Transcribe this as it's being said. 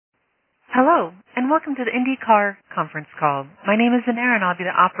Hello, and welcome to the IndyCar conference call. My name is Zanera, and I'll be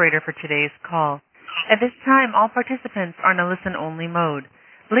the operator for today's call. At this time, all participants are in a listen-only mode.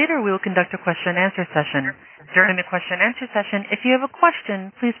 Later, we will conduct a question-and-answer session. During the question-and-answer session, if you have a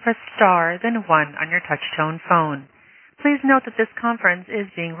question, please press star, then 1 on your touch-tone phone. Please note that this conference is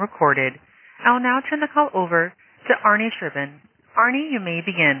being recorded. I will now turn the call over to Arnie Shervin. Arnie, you may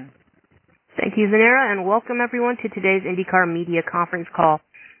begin. Thank you, Zanera, and welcome everyone to today's IndyCar media conference call.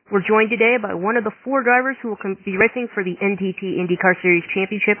 We're joined today by one of the 4 drivers who will be racing for the NTT IndyCar Series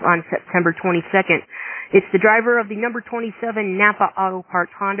Championship on September 22nd. It's the driver of the number 27 Napa Auto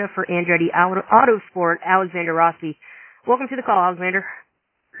Parts Honda for Andretti Autosport, Alexander Rossi. Welcome to the call, Alexander.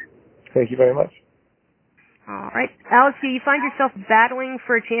 Thank you very much. All right. Alex, do you find yourself battling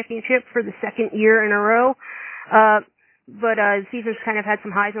for a championship for the second year in a row? But the season's kind of had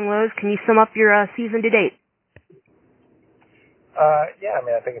some highs and lows. Can you sum up your season to date? Yeah, I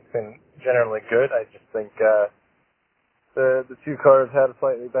mean, I think it's been generally good. I just think the 2 cars had a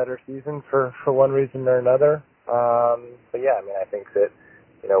slightly better season for one reason or another. But yeah, I mean, I think that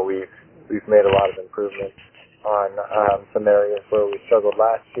we've made a lot of improvements on some areas where we struggled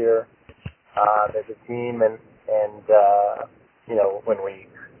last year as a team, and when we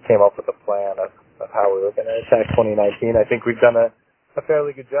came up with a plan of how we were going to attack 2019, I think we've done a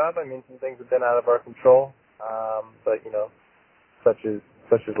fairly good job. I mean, some things have been out of our control, but such is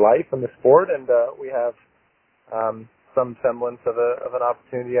life in the sport, and we have some semblance of an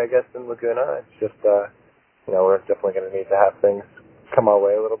opportunity, I guess, in Laguna. It's just we're definitely going to need to have things come our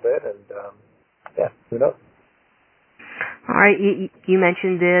way a little bit, and yeah, who knows. All right, you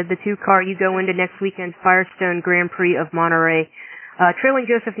mentioned the 2 car. You go into next weekend's Firestone Grand Prix of Monterey, trailing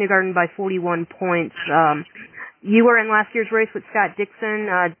Joseph Newgarden by 41 points. You were in last year's race with Scott Dixon.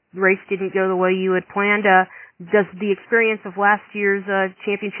 Race didn't go the way you had planned. Does the experience of last year's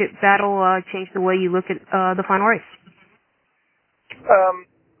championship battle change the way you look at the final race?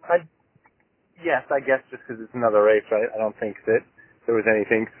 Yes, I guess just because it's another race, right? I don't think that there was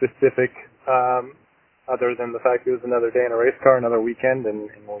anything specific other than the fact it was another day in a race car, another weekend, and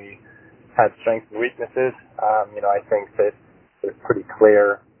we had strengths and weaknesses. I think that it was pretty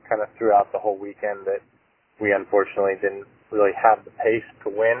clear kind of throughout the whole weekend that we unfortunately didn't really have the pace to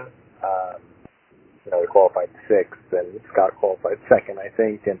win. We qualified 6th, and Scott qualified 2nd, I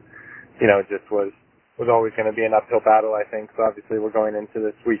think, and it just was always going to be an uphill battle, I think. So obviously we're going into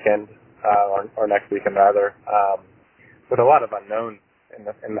this weekend, or next weekend rather, with a lot of unknowns in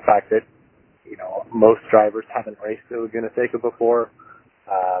the fact that most drivers haven't raced at Laguna Seca before.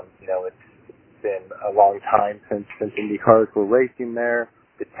 It's been a long time since Indy cars were racing there.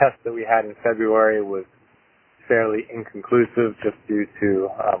 The test that we had in February was fairly inconclusive just due to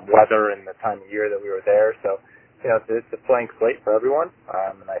weather and the time of year that we were there. So, it's a blank slate for everyone,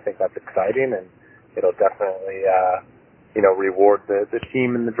 and I think that's exciting, and it'll definitely, reward the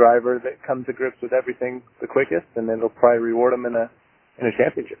team and the driver that comes to grips with everything the quickest, and it'll probably reward them in a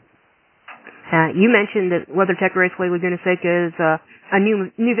championship. You mentioned that WeatherTech Raceway Laguna Seca is a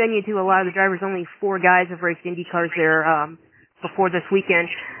new venue to a lot of the drivers. Only 4 guys have raced Indy cars there before this weekend.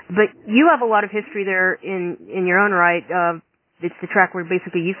 But you have a lot of history there in your own right. It's the track where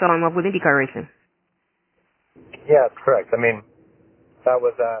basically you fell in love with IndyCar racing. Yeah, that's correct. I mean, that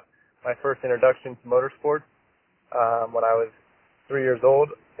was my first introduction to motorsports when I was 3 years old,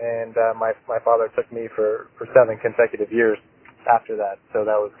 and my father took me for 7 consecutive years after that. So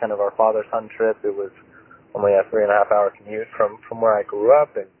that was kind of our father-son trip. It was only a 3.5-hour commute from where I grew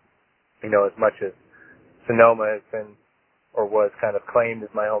up, and as much as Sonoma has been or was kind of claimed as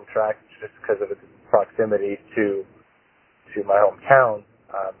my home track just because of its proximity to my hometown,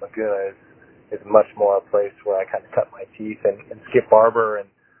 Laguna is much more a place where I kind of cut my teeth, and Skip Barber, and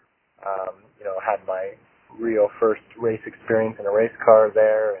had my real first race experience in a race car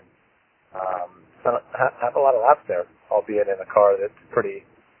there, and have a lot of laps there, albeit in a car that's pretty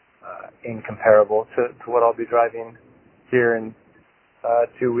incomparable to what I'll be driving here in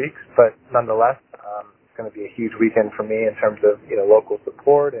 2 weeks. But nonetheless, it's going to be a huge weekend for me in terms of local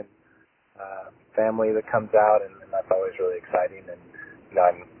support and family that comes out, and that's always really exciting. And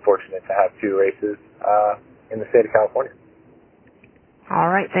I'm fortunate to have 2 races in the state of California. All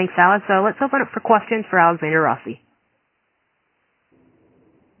right, thanks, Alex. Let's open up for questions for Alexander Rossi.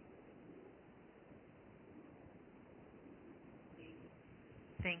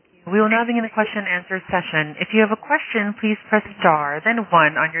 Thank you. We will now begin the question and answer session. If you have a question, please press star, then 1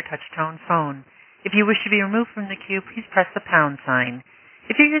 on your touch-tone phone. If you wish to be removed from the queue, please press the pound sign.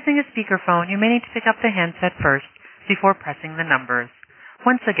 If you're using a speakerphone, you may need to pick up the handset first before pressing the numbers.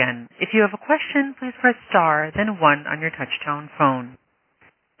 Once again, if you have a question, please press star, then 1 on your touch-tone phone.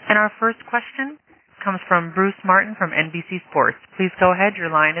 And our first question comes from Bruce Martin from NBC Sports. Please go ahead. Your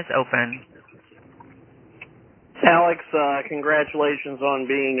line is open. Alex, congratulations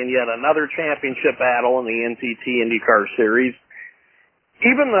on being in yet another championship battle in the NTT IndyCar Series.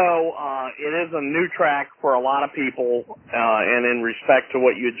 Even though it is a new track for a lot of people, and in respect to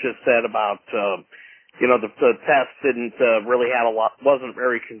what you had just said about, the test didn't really have wasn't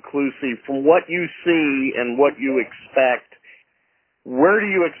very conclusive. From what you see and what you expect, where do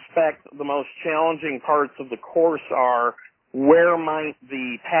you expect the most challenging parts of the course are? Where might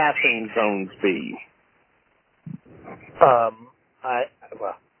the passing zones be? I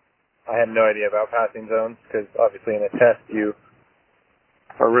have no idea about passing zones because obviously in a test you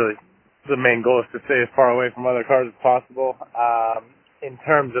are really, the main goal is to stay as far away from other cars as possible. In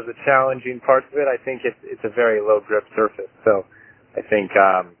terms of the challenging parts of it, I think it's a very low grip surface. So I think,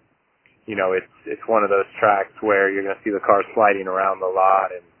 it's one of those tracks where you're going to see the cars sliding around a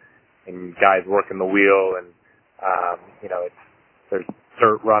lot and guys working the wheel and, there's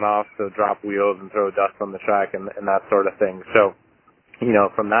dirt runoff, so drop wheels and throw dust on the track and that sort of thing. So,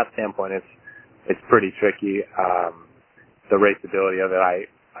 from that standpoint, it's pretty tricky. The raceability of it, I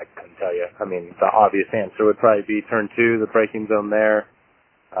couldn't tell you. I mean, the obvious answer would probably be turn 2, the braking zone there.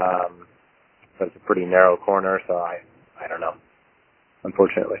 But it's a pretty narrow corner, so I don't know.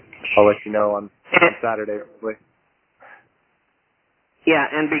 Unfortunately, I'll let you know on Saturday, hopefully. Yeah,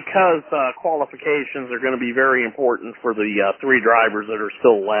 and because qualifications are going to be very important for the 3 drivers that are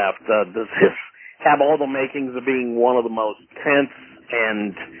still left, does this have all the makings of being one of the most tense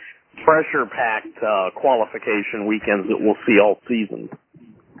and pressure-packed qualification weekends that we'll see all season?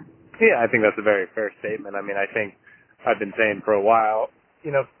 Yeah, I think that's a very fair statement. I mean, I think I've been saying for a while,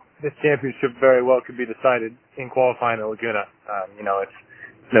 this championship very well could be decided in qualifying at Laguna.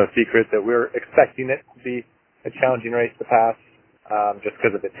 It's no secret that we're expecting it to be a challenging race to pass. Just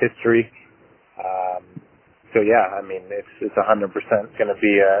because of its history. So yeah, I mean, it's 100% going to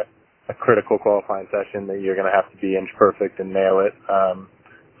be a critical qualifying session that you're going to have to be inch perfect and nail it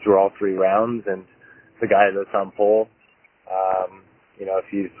through all 3 rounds. And the guy that's on pole, if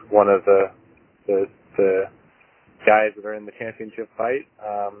he's one of the guys that are in the championship fight,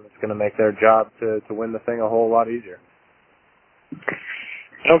 it's going to make their job to win the thing a whole lot easier.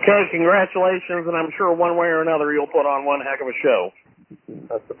 Okay, congratulations, and I'm sure one way or another you'll put on one heck of a show.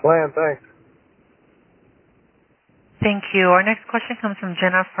 That's the plan, thanks. Thank you. Our next question comes from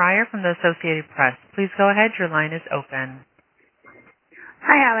Jenna Fryer from the Associated Press. Please go ahead. Your line is open.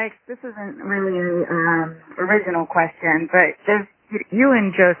 Hi, Alex. This isn't really an original question, but you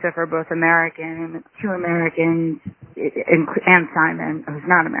and Joseph are both American, 2 Americans, and Simon, who's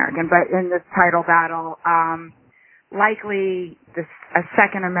not American, but in this title battle, likely a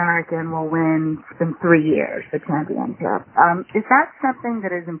second American will win in 3 years the championship. Is that something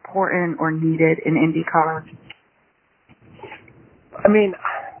that is important or needed in IndyCar? I mean,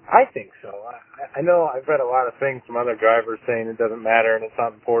 I think so. I know I've read a lot of things from other drivers saying it doesn't matter and it's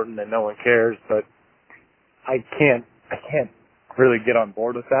not important and no one cares, but I can't really get on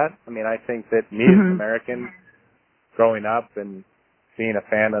board with that. I mean, I think that me as an American, growing up and being a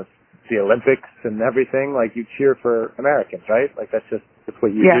fan of the Olympics and everything, like you cheer for Americans, right? Like that's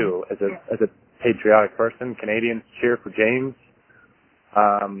what you do as a patriotic person. Canadians cheer for James.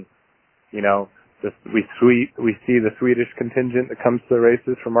 We see the Swedish contingent that comes to the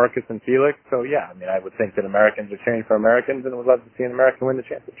races for Marcus and Felix. So yeah, I mean, I would think that Americans are cheering for Americans and would love to see an American win the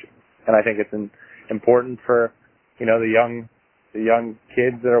championship. And I think it's important for, the young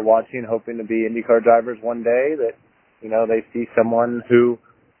kids that are watching, hoping to be IndyCar drivers one day, that, they see someone who,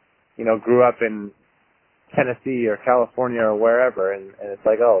 grew up in Tennessee or California or wherever, and it's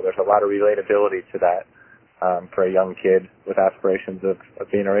like, oh, there's a lot of relatability to that for a young kid with aspirations of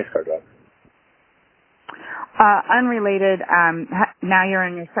being a race car driver. Unrelated, now you're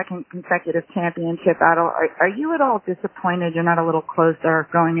in your second consecutive championship battle. Are you at all disappointed you're not a little closer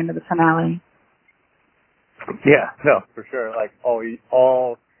going into the finale? Yeah, no, for sure. Like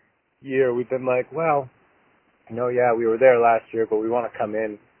all year we've been like, well, we were there last year, but we want to come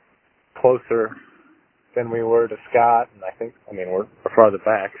in closer than we were to Scott, and we're farther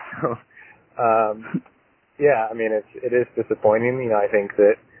back. So, it is disappointing. I think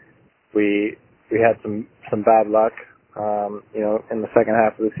that we had some bad luck, in the second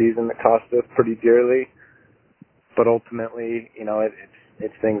half of the season that cost us pretty dearly. But ultimately,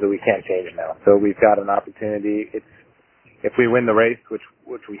 it's things that we can't change now. So we've got an opportunity. If we win the race, which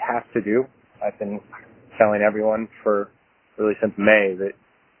we have to do. I've been telling everyone for really since May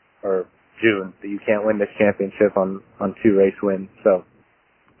or June that you can't win this championship on 2 race wins. So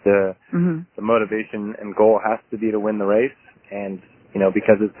the motivation and goal has to be to win the race, and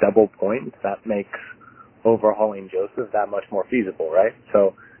because it's double points, that makes overhauling Joseph that much more feasible, right?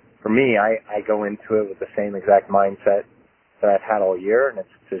 So for me, I go into it with the same exact mindset that I've had all year, and it's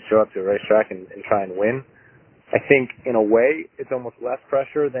to show up to a racetrack and try and win. I think in a way it's almost less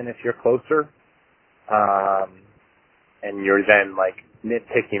pressure than if you're closer, and you're then like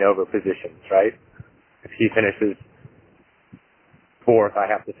nitpicking over positions, right? If he finishes fourth, I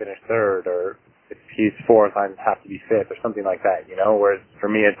have to finish third, or if he's fourth, I have to be fifth, or something like that, Whereas for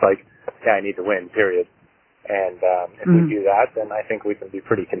me, it's like, yeah, I need to win, period. And if we do that, then I think we can be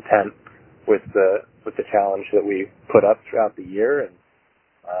pretty content with the challenge that we put up throughout the year, and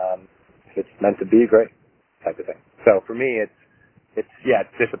if it's meant to be, great, type of thing. So for me, it's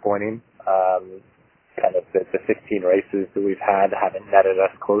disappointing. Kind of the 16 races that we've had haven't netted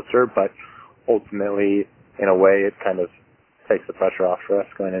us closer, but ultimately, in a way, it kind of takes the pressure off for us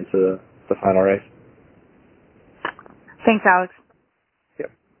going into the final race. Thanks, Alex. Yep.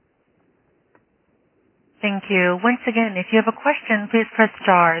 Thank you. Once again, if you have a question, please press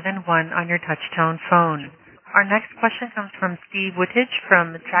star, then 1 on your touch-tone phone. Our next question comes from Steve Wittich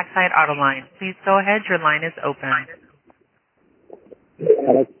from Trackside Autoline. Please go ahead. Your line is open.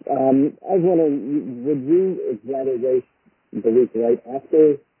 Alex, I was wondering, would you rather race the week right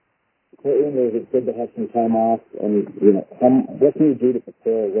after Portland, or is it good to have some time off? And, what can you do to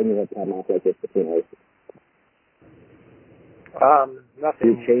prepare when you have time off like this between races? Nothing. Do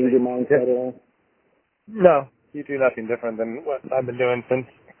you change your mindset at all? No, you do nothing different than what I've been doing since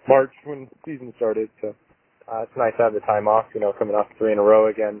March when the season started. So it's nice to have the time off, coming off 3 in a row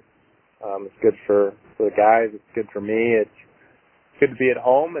again. It's good for the guys. It's good for me. It's good to be at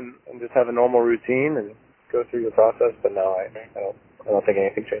home and just have a normal routine and go through the process. But no, I don't think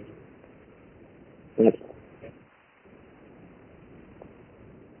anything changes. Yes.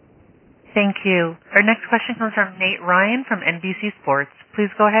 Thank you. Our next question comes from Nate Ryan from NBC Sports.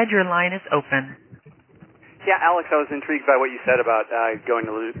 Please go ahead. Your line is open. Yeah, Alex, I was intrigued by what you said about going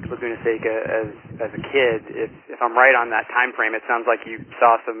to Laguna Seca as a kid. If I'm right on that time frame, it sounds like you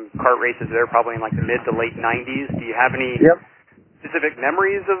saw some kart races there probably in like the mid to late 90s. Do you have any specific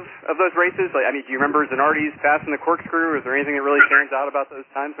memories of those races? Like, do you remember Zanardi's Fast in the Corkscrew? Is there anything that really stands out about those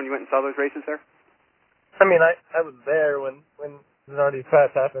times when you went and saw those races there? I was there when Zanardi's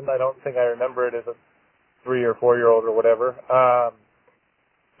Fast happened. I don't think I remember it as a 3 or 4-year-old or whatever.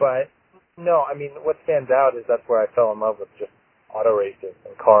 But no, what stands out is that's where I fell in love with just auto racing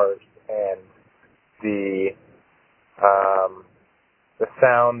and cars and the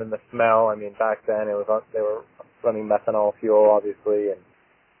sound and the smell. Back then they were running methanol fuel, obviously, and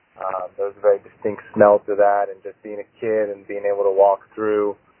there was a very distinct smell to that. And just being a kid and being able to walk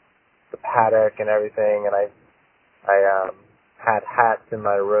through the paddock and everything, and I had hats in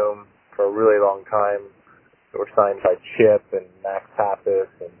my room for a really long time that were signed by Chip and Max Pappas,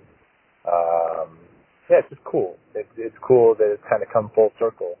 and it's just cool. It's cool that it's kind of come full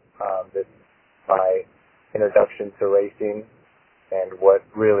circle. That my introduction to racing and what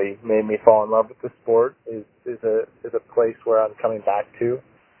really made me fall in love with the sport is a place where I'm coming back to.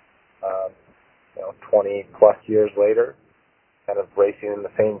 20 plus years later, kind of racing in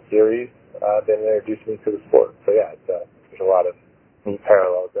the same series that introduced me to the sport. So yeah, there's a lot of neat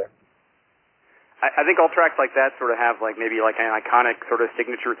parallels there. I think all tracks like that sort of have like maybe like an iconic sort of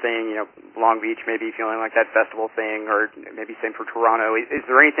signature thing, Long Beach maybe feeling like that festival thing, or maybe same for Toronto. Is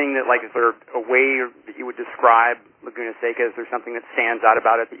there anything that is there a way that you would describe Laguna Seca? Is there something that stands out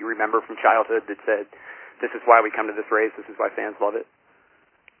about it that you remember from childhood that said, this is why we come to this race, this is why fans love it?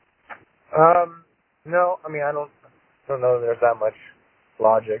 No, I don't know there's that much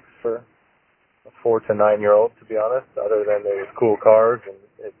logic for a 4 to 9-year-old, to be honest, other than there was cool cars and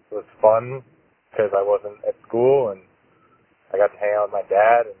it was fun because I wasn't at school and I got to hang out with my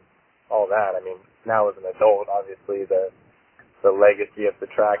dad and all that. Now as an adult, obviously the legacy of the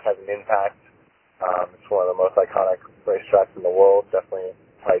track has an impact. It's one of the most iconic racetracks in the world, definitely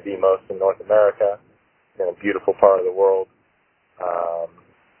probably the most in North America, in a beautiful part of the world,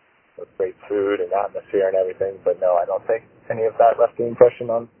 with great food and atmosphere and everything. But no, I don't think any of that left an impression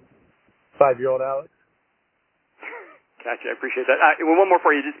on 5-year-old Alex. Gotcha, I appreciate that. One more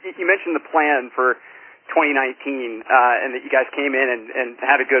for you. You mentioned the plan for 2019, and that you guys came in and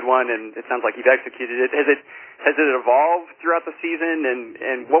had a good one, and it sounds like you've executed it. Has it evolved throughout the season,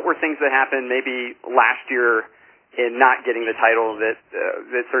 and what were things that happened maybe last year in not getting the title that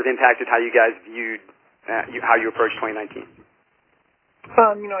sort of impacted how you guys viewed how you approached 2019?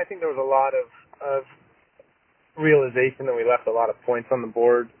 I think there was a lot of realization that we left a lot of points on the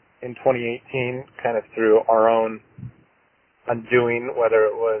board in 2018, kind of through our own undoing, whether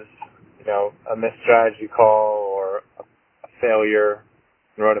it was, a missed strategy call or a failure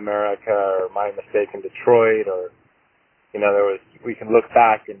in Road America or my mistake in Detroit, or we can look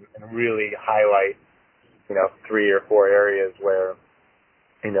back and really highlight 3 or 4 areas where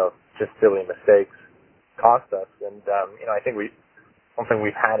just silly mistakes cost us. And I think I don't think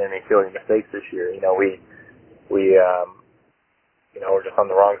we've had any silly mistakes this year. We're just on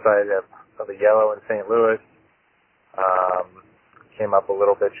the wrong side of the yellow in St. Louis. Came up a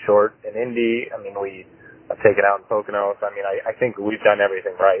little bit short in Indy. We have taken out in Poconos. I think we've done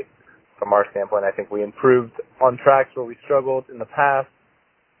everything right from our standpoint. I think we improved on tracks where we struggled in the past.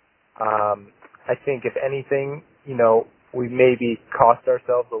 I think if anything, we maybe cost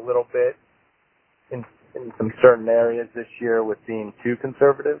ourselves a little bit in some certain areas this year with being too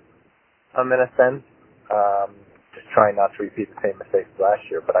conservative, in a sense. Just trying not to repeat the same mistakes as last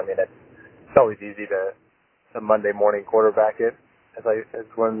year. But it's always easy to Monday morning quarterback it as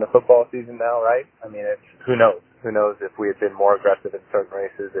we're in the football season now, right? Who knows? Who knows if we had been more aggressive in certain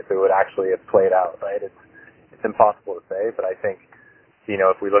races, if it would actually have played out, right? It's impossible to say, but I think,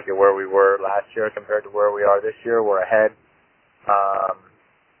 if we look at where we were last year compared to where we are this year, we're ahead.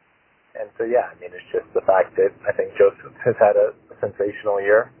 And so, it's just the fact that I think Joseph has had a sensational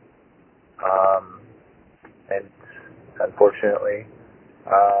year. And unfortunately,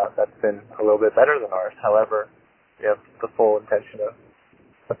 that's been a little bit better than ours. However, we have the full intention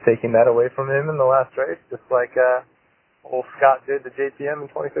of taking that away from him in the last race, just like old Scott did to JPM in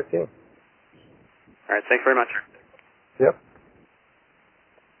 2015. All right, thanks very much. Yep.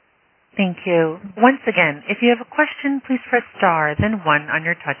 Thank you. Once again, if you have a question, please press star, then 1 on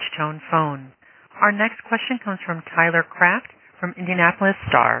your touch-tone phone. Our next question comes from Tyler Kraft from Indianapolis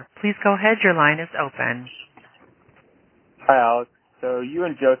Star. Please go ahead. Your line is open. Hi, Alex. So you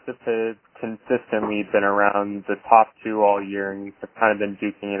and Joseph have consistently been around the top 2 all year, and you've kind of been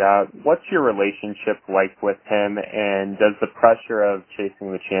duking it out. What's your relationship like with him, and does the pressure of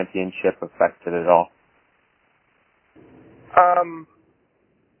chasing the championship affect it at all?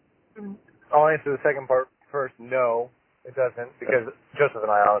 I'll answer the second part first. No, it doesn't, because Joseph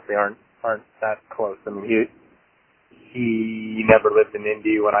and I honestly aren't that close. He never lived in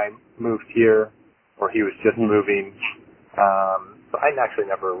Indy when I moved here, or he was just moving. So I actually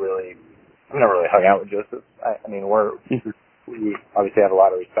never really hung out with Joseph. We obviously have a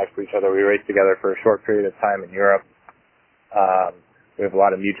lot of respect for each other. We raced together for a short period of time in Europe. We have a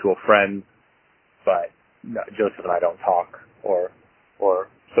lot of mutual friends, but no, Joseph and I don't talk or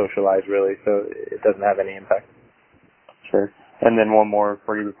socialize really, so it doesn't have any impact. Sure. And then one more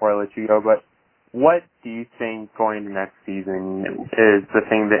for you before I let you go, but what do you think going to next season is the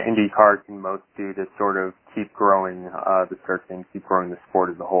thing that IndyCar can most do to sort of keep growing the circuit and keep growing the sport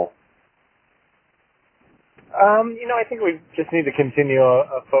as a whole? I think we just need to continue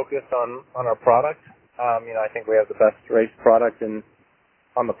a focus on our product. I think we have the best race product on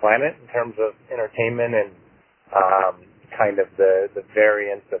the planet in terms of entertainment and kind of the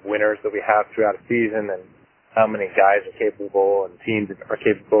variance of winners that we have throughout a season, and how many guys are capable and teams are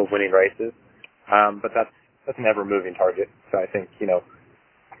capable of winning races. But that's an ever-moving target. So I think,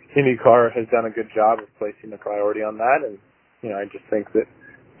 IndyCar has done a good job of placing a priority on that, and, I just think that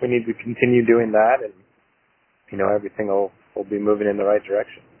we need to continue doing that, and, everything will be moving in the right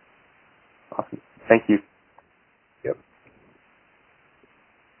direction. Awesome. Thank you. Yep.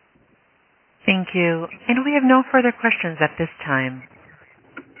 Thank you. And we have no further questions at this time.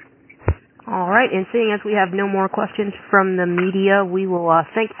 All right, and seeing as we have no more questions from the media, we will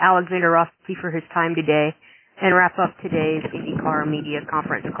thank Alexander Rossi for his time today and wrap up today's IndyCar Media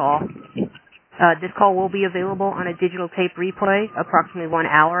Conference call. This call will be available on a digital tape replay approximately 1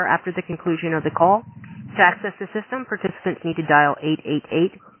 hour after the conclusion of the call. To access the system, participants need to dial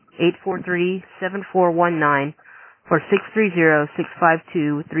 888-843-7419 or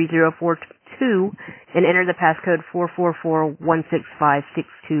 630-652-3042 and enter the passcode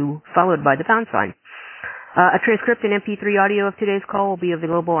 444-16562 followed by the pound sign. A transcript and MP3 audio of today's call will be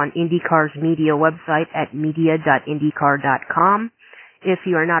available on IndyCar's media website at media.indycar.com. If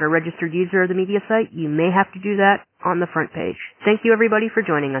you are not a registered user of the media site, you may have to do that on the front page. Thank you, everybody, for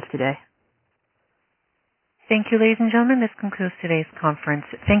joining us today. Thank you, ladies and gentlemen. This concludes today's conference.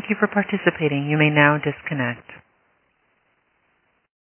 Thank you for participating. You may now disconnect.